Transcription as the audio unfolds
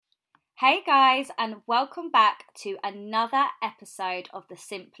Hey guys, and welcome back to another episode of the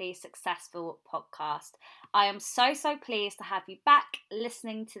Simply Successful podcast. I am so pleased to have you back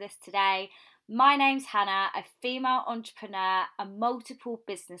listening to this today. My name's Hannah, a female entrepreneur, a multiple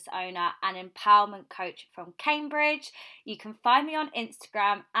business owner, and empowerment coach from Cambridge. You can find me on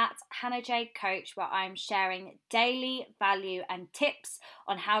Instagram at HannahJCoach, where I'm sharing daily value and tips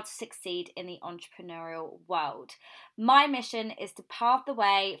on how to succeed in the entrepreneurial world. My mission is to pave the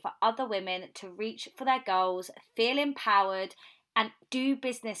way for other women to reach for their goals, feel empowered, and do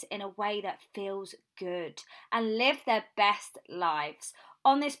business in a way that feels good and live their best lives.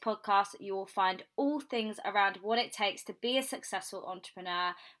 On this podcast, you will find all things around what it takes to be a successful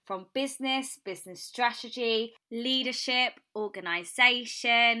entrepreneur, from business strategy, leadership,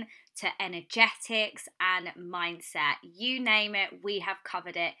 organisation, to energetics and mindset. You name it, we have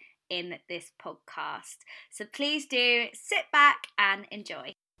covered it in this podcast. So please do sit back and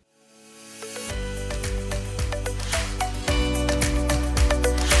enjoy.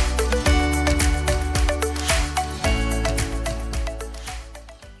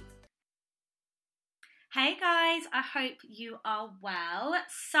 Hey guys, I hope you are well.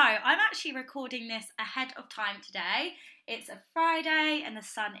 So I'm actually recording this ahead of time today. It's a Friday and the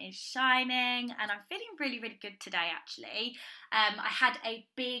sun is shining and I'm feeling really good today actually. I had a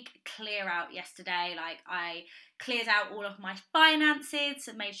big clear out yesterday. I cleared out all of my finances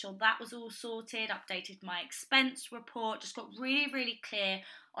and made sure that was all sorted, updated my expense report, just got really clear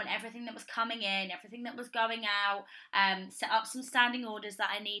on everything that was coming in, everything that was going out, set up some standing orders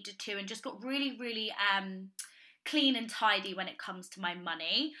that I needed to, and just got really clean and tidy when it comes to my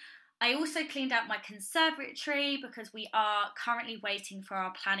money. I also cleaned out my conservatory because we are currently waiting for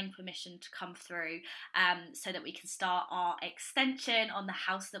our planning permission to come through so that we can start our extension on the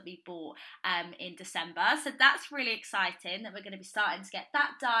house that we bought in December. So that's really exciting that we're going to be starting to get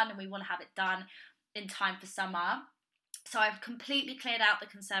that done, and we want to have it done in time for summer. So I've completely cleared out the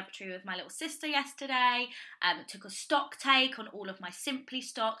conservatory with my little sister yesterday. Took a stock take on all of my Simply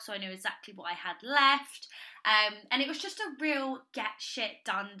stock, so I knew exactly what I had left. And it was just a real get shit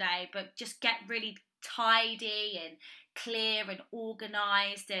done day, but just get really tidy and clear and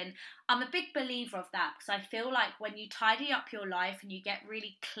organised. And I'm a big believer of that because I feel like when you tidy up your life and you get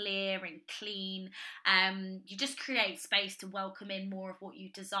really clear and clean, you just create space to welcome in more of what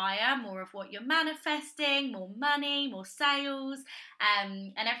you desire, more of what you're manifesting, more money, more sales,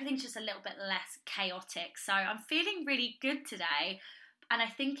 and everything's just a little bit less chaotic. So I'm feeling really good today, and I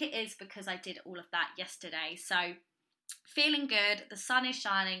think it is because I did all of that yesterday. So feeling good, the sun is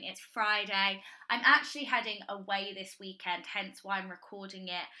shining, it's Friday. I'm actually heading away this weekend, hence why I'm recording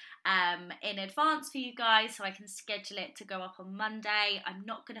it in advance for you guys so I can schedule it to go up on Monday. I'm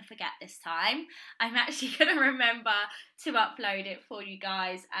not going to forget this time. I'm actually going to remember to upload it for you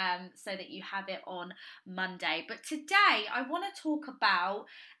guys so that you have it on Monday. But today I want to talk about,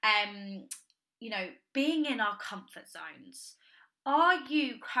 being in our comfort zones. Are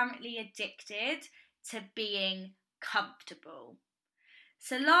you currently addicted to being comfortable?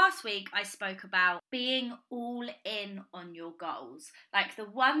 So last week I spoke about being all in on your goals. Like, the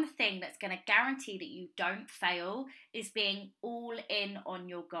one thing that's going to guarantee that you don't fail is being all in on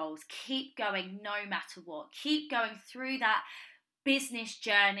your goals. Keep going no matter what. Keep going through that business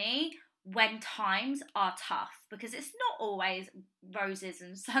journey when times are tough, because it's not always roses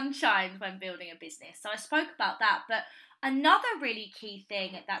and sunshine when building a business. So I spoke about that. But another really key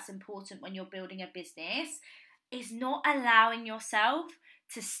thing that's important when you're building a business is not allowing yourself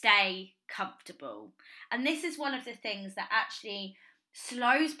to stay comfortable. And this is one of the things that actually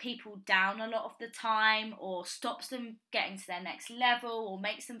slows people down a lot of the time, or stops them getting to their next level, or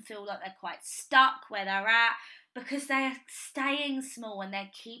makes them feel like they're quite stuck where they're at, because they're staying small and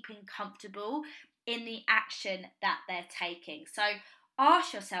they're keeping comfortable in the action that they're taking. So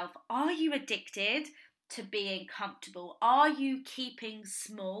ask yourself, are you addicted to being comfortable? Are you keeping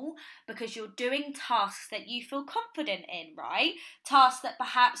small because you're doing tasks that you feel confident in, right? Tasks that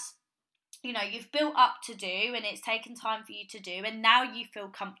perhaps you've built up to do and it's taken time for you to do, and now you feel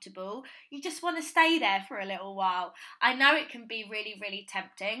comfortable. You just want to stay there for a little while. I know it can be really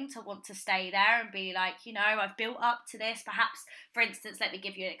tempting to want to stay there and be like, I've built up to this. Perhaps, for instance, let me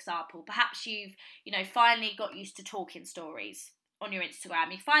give you an example. Perhaps you've, finally got used to talking stories on your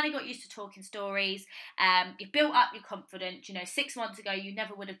Instagram. You finally got used to talking stories. You've built up your confidence. 6 months ago, you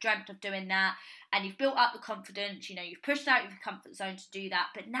never would have dreamt of doing that. And you've built up the confidence. You've pushed out your comfort zone to do that.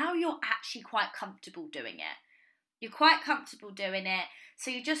 But now you're actually quite comfortable doing it. You're quite comfortable doing it. So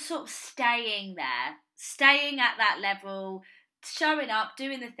you're just sort of staying there, staying at that level, showing up,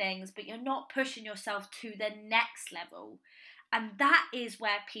 doing the things, but you're not pushing yourself to the next level. And that is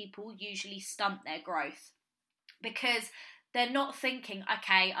where people usually stunt their growth, because they're not thinking,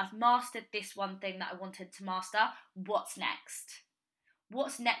 okay, I've mastered this one thing that I wanted to master. What's next?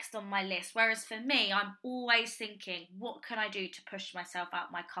 What's next on my list? Whereas for me, I'm always thinking, what can I do to push myself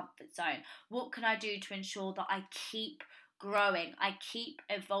out my comfort zone? What can I do to ensure that I keep growing? I keep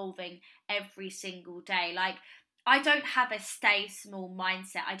evolving every single day. Like, I don't have a stay small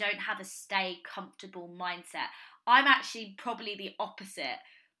mindset. I don't have a stay comfortable mindset. I'm actually probably the opposite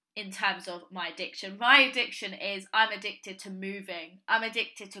in terms of my addiction. My addiction is I'm addicted to moving. I'm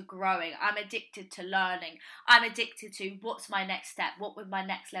addicted to growing. I'm addicted to learning. I'm addicted to what's my next step? What would my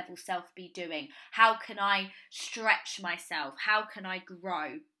next level self be doing? How can I stretch myself? How can I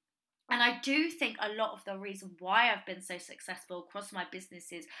grow? And I do think a lot of the reason why I've been so successful across my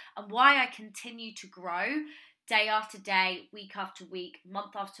businesses and why I continue to grow day after day, week after week,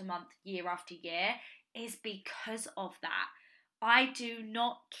 month after month, year after year is because of that. I do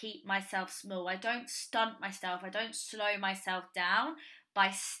not keep myself small. I don't stunt myself. I don't slow myself down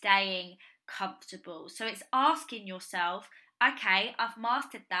by staying comfortable. So it's asking yourself, okay, I've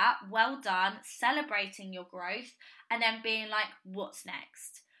mastered that. Well done. Celebrating your growth and then being like, what's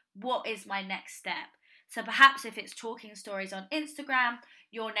next? What is my next step? So perhaps if it's talking stories on Instagram,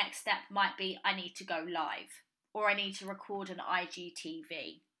 your next step might be, I need to go live, or I need to record an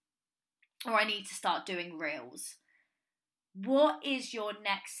IGTV, or I need to start doing reels. What is your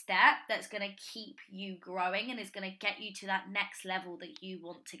next step that's going to keep you growing and is going to get you to that next level that you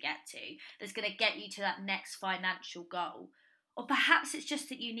want to get to, that's going to get you to that next financial goal? Or perhaps it's just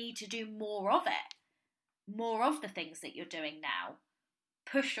that you need to do more of it, more of the things that you're doing now.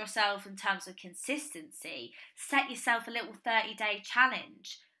 Push yourself in terms of consistency. Set yourself a little 30-day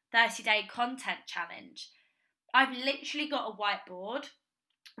challenge, 30-day content challenge. I've literally got a whiteboard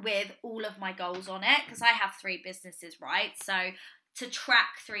with all of my goals on it because I have 3 businesses, right? So to track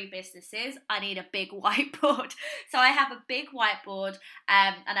 3 businesses, I need a big whiteboard. So I have a big whiteboard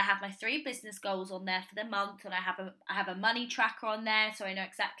and I have my 3 business goals on there for the month, and I have a money tracker on there so I know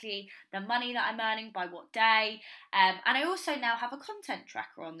exactly the money that I'm earning by what day, and I also now have a content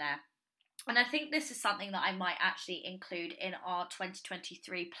tracker on there. And I think this is something that I might actually include in our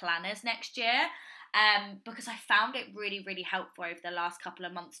 2023 planners next year, because I found it really, really helpful over the last couple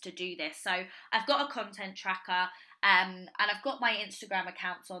of months to do this. So I've got a content tracker, and I've got my Instagram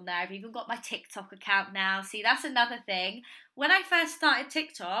accounts on there. I've even got my TikTok account now. See, that's another thing. When I first started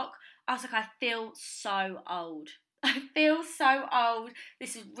TikTok, I was like, I feel so old. I feel so old.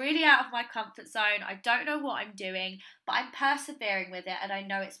 This is really out of my comfort zone. I don't know what I'm doing, but I'm persevering with it, and I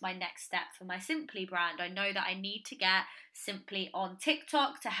know it's my next step for my Simply brand. I know that I need to get Simply on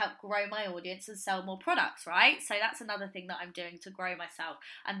TikTok to help grow my audience and sell more products, right? So that's another thing that I'm doing to grow myself.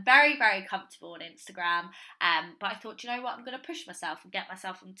 I'm very, very comfortable on Instagram, but I thought, you know what, I'm going to push myself and get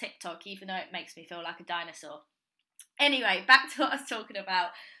myself on TikTok, even though it makes me feel like a dinosaur. Anyway, back to what I was talking about.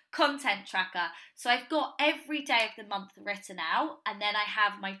 Content tracker. So I've got every day of the month written out, and then I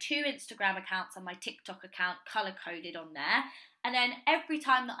have my 2 Instagram accounts and my TikTok account color coded on there. And then every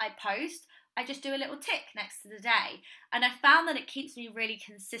time that I post, I just do a little tick next to the day. And I found that it keeps me really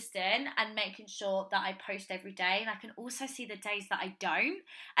consistent and making sure that I post every day. And I can also see the days that I don't.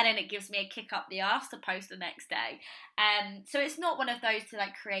 And then it gives me a kick up the arse to post the next day. So it's not one of those to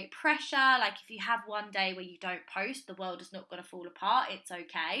like create pressure. Like if you have one day where you don't post, the world is not going to fall apart. It's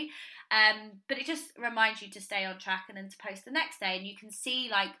okay. But it just reminds you to stay on track and then to post the next day. And you can see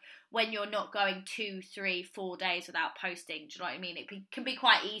like when you're not going 2, 3, 4 days without posting. Do you know what I mean? It can be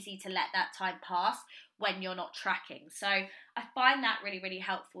quite easy to let that time pass when you're not tracking. So I find that really, really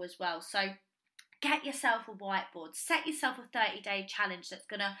helpful as well. So get yourself a whiteboard. Set yourself a 30-day challenge that's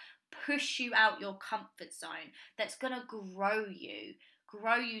going to push you out your comfort zone, that's going to grow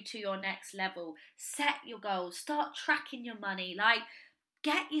you to your next level. Set your goals. Start tracking your money. Like,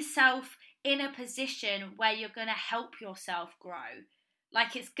 get yourself in a position where you're going to help yourself grow.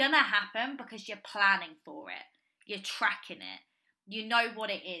 Like, it's going to happen because you're planning for it. You're tracking it. You know what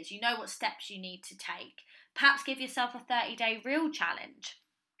it is. You know what steps you need to take. Perhaps give yourself a 30-day reel challenge.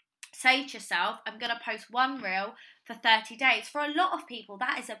 Say to yourself, I'm going to post 1 reel for 30 days. For a lot of people,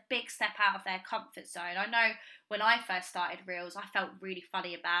 that is a big step out of their comfort zone. I know when I first started reels, I felt really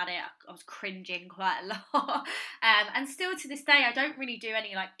funny about it. I was cringing quite a lot. And still to this day, I don't really do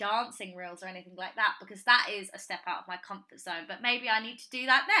any like dancing reels or anything like that because that is a step out of my comfort zone. But maybe I need to do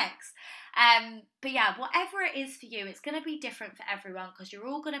that next. But yeah, whatever it is for you, it's going to be different for everyone because you're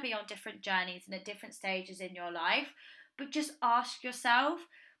all going to be on different journeys and at different stages in your life. But just ask yourself,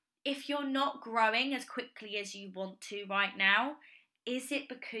 if you're not growing as quickly as you want to right now, Is it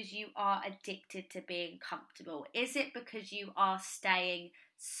because you are addicted to being comfortable? Is it because you are staying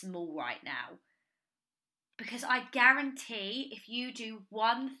small right now? Because I guarantee if you do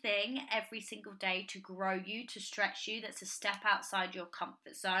one thing every single day to grow you, to stretch you, that's a step outside your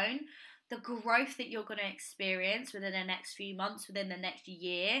comfort zone, the growth that you're going to experience within the next few months, within the next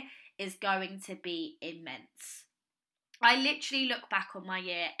year, is going to be immense. I literally look back on my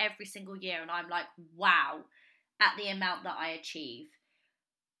year every single year and I'm like, wow, at the amount that I achieve.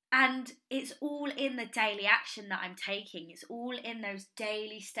 And it's all in the daily action that I'm taking. It's all in those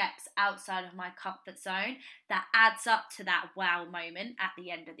daily steps outside of my comfort zone that adds up to that wow moment at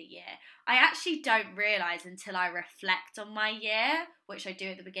the end of the year. I actually don't realise until I reflect on my year, which I do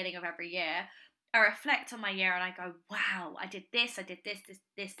at the beginning of every year. I reflect on my year and I go, wow, I did this,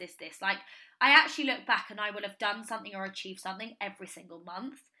 this. Like, I actually look back and I will have done something or achieved something every single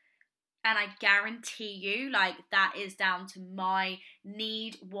month. And I guarantee you, like, that is down to my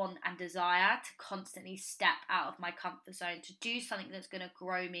need, want, and desire to constantly step out of my comfort zone, to do something that's going to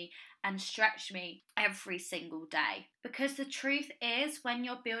grow me and stretch me every single day. Because the truth is, when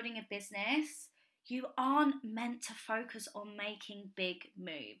you're building a business, you aren't meant to focus on making big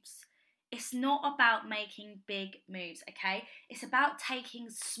moves. It's not about making big moves, okay? It's about taking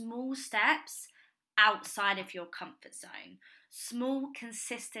small steps outside of your comfort zone. Small,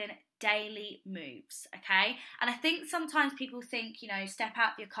 consistent, daily moves, okay? And I think sometimes people think, step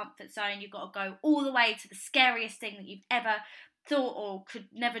out of your comfort zone, you've got to go all the way to the scariest thing that you've ever thought or could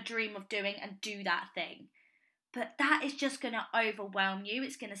never dream of doing and do that thing. But that is just going to overwhelm you.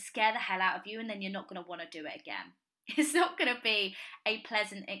 It's going to scare the hell out of you, and then you're not going to want to do it again. It's not going to be a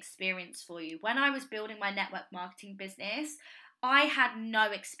pleasant experience for you. When I was building my network marketing business, I had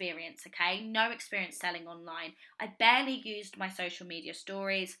no experience, okay? No experience selling online. I barely used my social media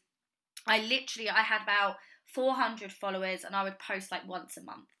stories. I had about 400 followers and I would post like once a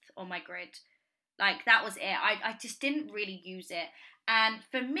month on my grid. Like, that was it. I just didn't really use it. And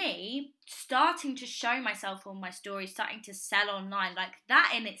for me, starting to show myself on my stories, starting to sell online, like,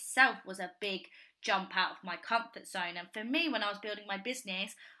 that in itself was a big jump out of my comfort zone. And for me, when I was building my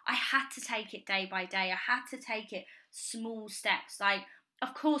business, I had to take it day by day. I had to take it small steps. Like,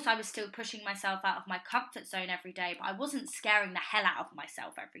 of course, I was still pushing myself out of my comfort zone every day, but I wasn't scaring the hell out of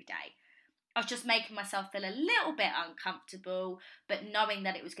myself every day. I was just making myself feel a little bit uncomfortable, but knowing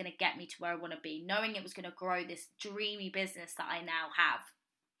that it was going to get me to where I want to be, knowing it was going to grow this dreamy business that I now have.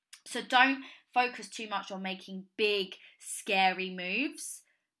 So don't focus too much on making big, scary moves,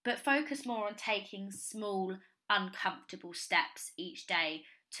 but focus more on taking small, uncomfortable steps each day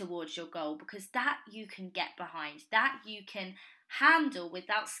towards your goal, because that you can get behind, that you can handle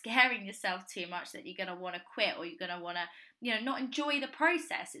without scaring yourself too much that you're going to want to quit or you're going to want to not enjoy the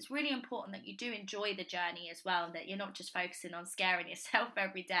process. It's really important that you do enjoy the journey as well, and that you're not just focusing on scaring yourself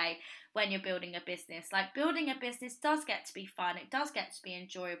every day when you're building a business. Like, building a business does get to be fun, it does get to be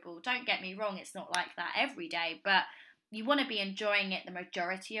enjoyable. Don't get me wrong, it's not like that every day, but you want to be enjoying it the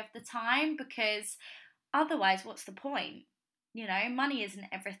majority of the time, because otherwise, what's the point? Money isn't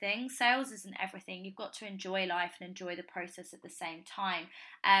everything, sales isn't everything. You've got to enjoy life and enjoy the process at the same time.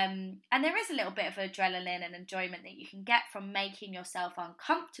 And there is a little bit of adrenaline and enjoyment that you can get from making yourself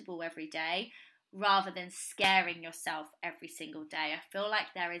uncomfortable every day rather than scaring yourself every single day. I feel like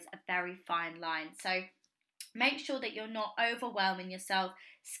there is a very fine line. So make sure that you're not overwhelming yourself,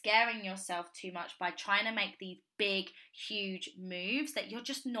 scaring yourself too much by trying to make these big, huge moves that you're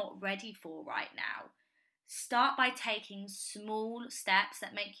just not ready for right now. Start by taking small steps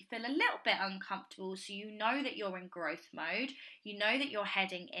that make you feel a little bit uncomfortable, so you know that you're in growth mode, you know that you're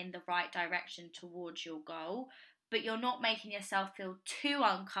heading in the right direction towards your goal, but you're not making yourself feel too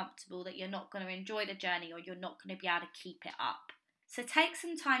uncomfortable that you're not going to enjoy the journey or you're not going to be able to keep it up. So take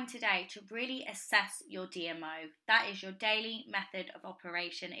some time today to really assess your DMO. That is your daily method of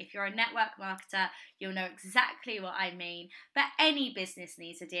operation. If you're a network marketer, you'll know exactly what I mean. But any business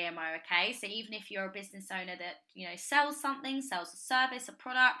needs a DMO, okay? So even if you're a business owner that, sells something, sells a service, a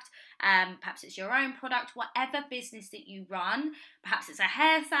product, perhaps it's your own product, whatever business that you run, perhaps it's a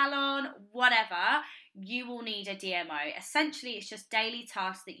hair salon, whatever, you will need a DMO. Essentially, it's just daily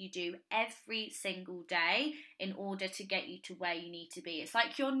tasks that you do every single day in order to get you to where you need to be. It's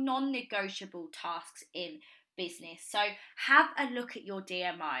like your non-negotiable tasks in business. So have a look at your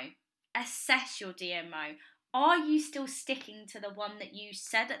DMO. Assess your DMO. Are you still sticking to the one that you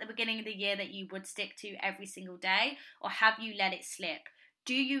said at the beginning of the year that you would stick to every single day, or have you let it slip?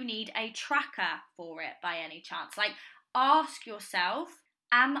 Do you need a tracker for it by any chance? Like, ask yourself,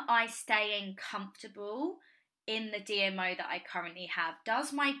 am I staying comfortable in the DMO that I currently have?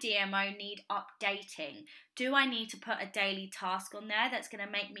 Does my DMO need updating? Do I need to put a daily task on there that's going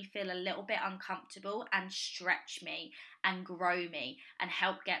to make me feel a little bit uncomfortable and stretch me and grow me and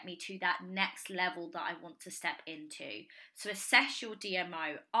help get me to that next level that I want to step into? So assess your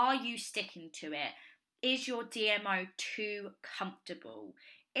DMO. Are you sticking to it? Is your DMO too comfortable?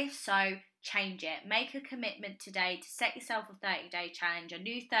 If so, change it. Make a commitment today to set yourself a 30-day challenge, a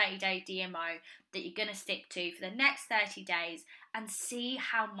new 30-day DMO that you're going to stick to for the next 30 days, and see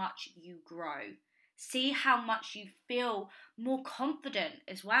how much you grow. See how much you feel more confident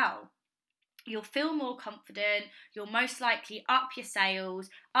as well. You'll feel more confident. You'll most likely up your sales,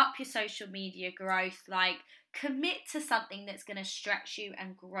 up your social media growth. Commit to something that's going to stretch you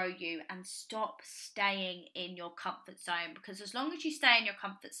and grow you, and stop staying in your comfort zone, because as long as you stay in your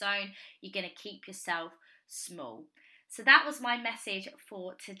comfort zone, you're going to keep yourself small. So that was my message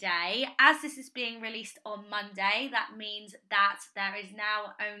for today. As this is being released on Monday, that means that there is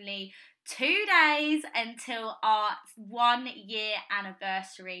now only 2 days until our 1 year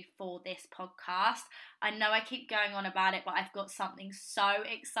anniversary for this podcast. I know I keep going on about it, but I've got something so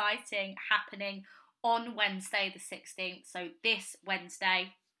exciting happening on Wednesday the 16th, so this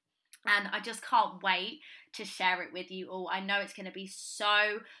Wednesday, and I just can't wait to share it with you all. I know it's going to be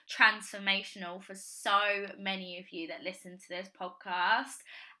so transformational for so many of you that listen to this podcast,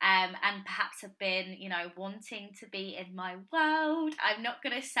 and perhaps have been, wanting to be in my world. I'm not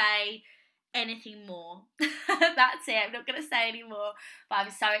going to say anything more. That's it. I'm not going to say any more, but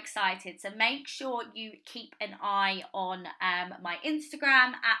I'm so excited. So make sure you keep an eye on my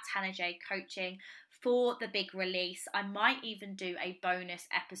Instagram at Hannah J Coaching for the big release. I might even do a bonus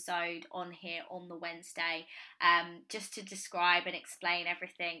episode on here on the Wednesday, just to describe and explain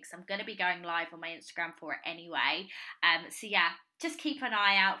everything, because I'm going to be going live on my Instagram for it anyway. So yeah, just keep an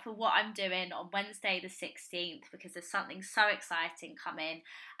eye out for what I'm doing on Wednesday the 16th, because there's something so exciting coming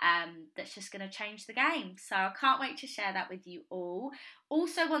that's just going to change the game. So I can't wait to share that with you all.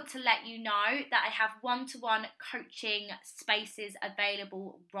 Also want to let you know that I have one-to-one coaching spaces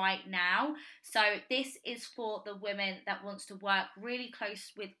available right now. So this is for the women that wants to work really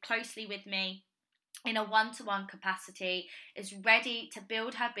closely with me in a one-to-one capacity, is ready to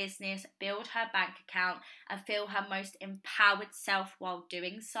build her business, build her bank account, and feel her most empowered self while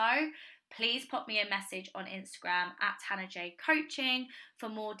doing so. Please pop me a message on Instagram at Hannah J Coaching for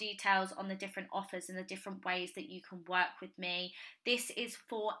more details on the different offers and the different ways that you can work with me. This is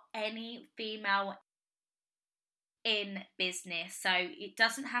for any female in business, so it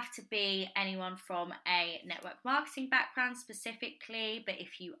doesn't have to be anyone from a network marketing background specifically, but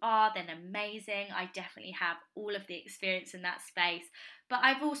if you are, then amazing. I definitely have all of the experience in that space, but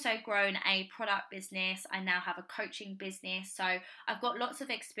I've also grown a product business. I now have a coaching business, so I've got lots of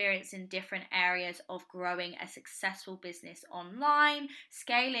experience in different areas of growing a successful business online,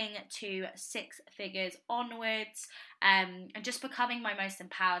 scaling to 6 figures onwards, and just becoming my most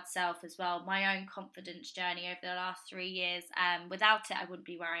empowered self as well. My own confidence journey over the last 3 years. Without it, I wouldn't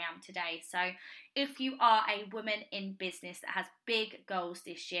be where I am today. So if you are a woman in business that has big goals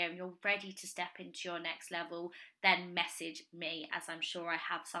this year and you're ready to step into your next level, then message me, as I'm sure I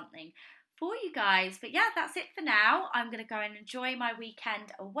have something for you guys. But yeah, that's it for now. I'm going to go and enjoy my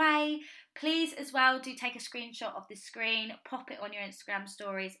weekend away. Please as well do take a screenshot of the screen, pop it on your Instagram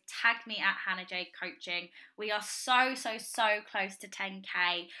stories, tag me at Hannah J Coaching. We are so close to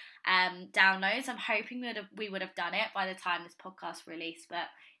 10k downloads. I'm hoping that we would have done it by the time this podcast released, but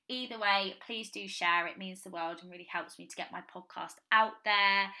either way, please do share. It means the world and really helps me to get my podcast out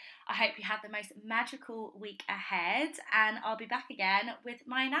there. I hope you have the most magical week ahead, and I'll be back again with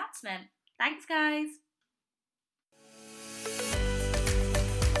my announcement. Thanks, guys.